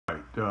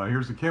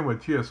Here's the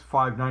KENWOOD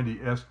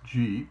TS-590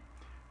 SG,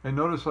 and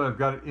notice that I've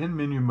got it in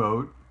menu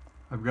mode.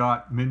 I've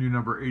got menu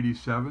number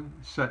 87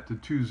 set to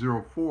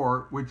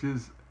 204, which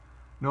is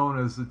known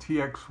as the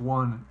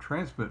TX1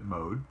 transmit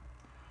mode.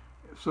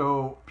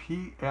 So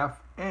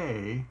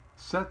PFA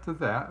set to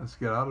that. Let's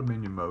get out of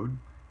menu mode.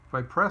 If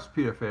I press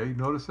PFA,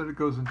 notice that it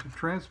goes into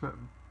transmit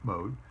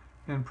mode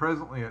and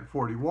presently at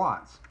 40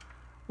 watts.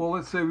 Well,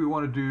 let's say we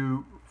want to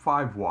do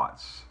 5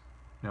 watts.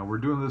 Now we're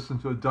doing this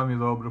into a dummy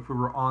low, but if we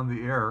were on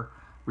the air,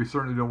 we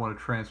certainly don't want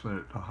to transmit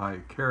it to high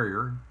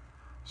carrier.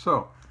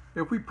 So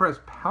if we press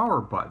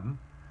power button,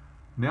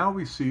 now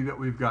we see that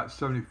we've got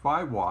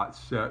 75 watts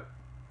set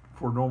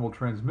for normal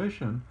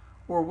transmission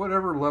or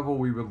whatever level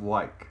we would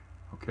like.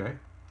 Okay,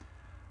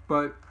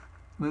 but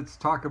let's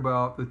talk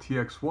about the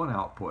TX1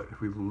 output.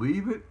 If we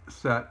leave it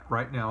set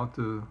right now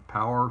to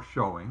power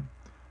showing,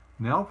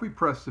 now if we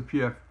press the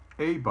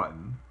PFA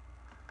button,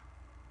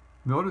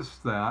 notice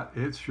that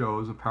it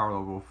shows a power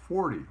level of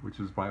 40, which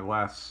is my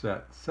last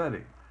set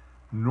setting.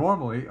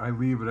 Normally I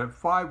leave it at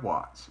 5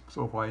 watts.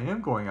 So if I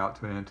am going out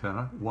to an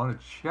antenna, want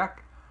to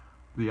check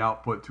the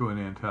output to an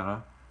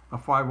antenna, a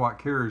 5 watt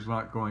carrier is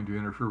not going to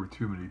interfere with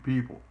too many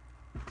people.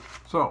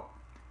 So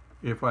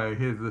if I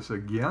hit this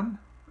again,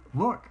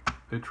 look,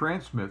 it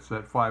transmits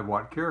that 5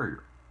 watt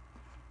carrier.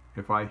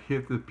 If I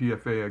hit the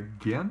PFA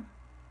again,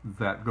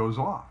 that goes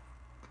off.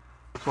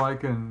 So I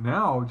can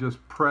now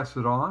just press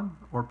it on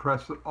or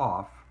press it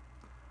off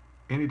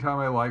anytime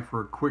I like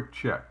for a quick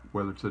check,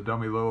 whether it's a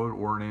dummy load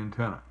or an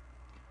antenna.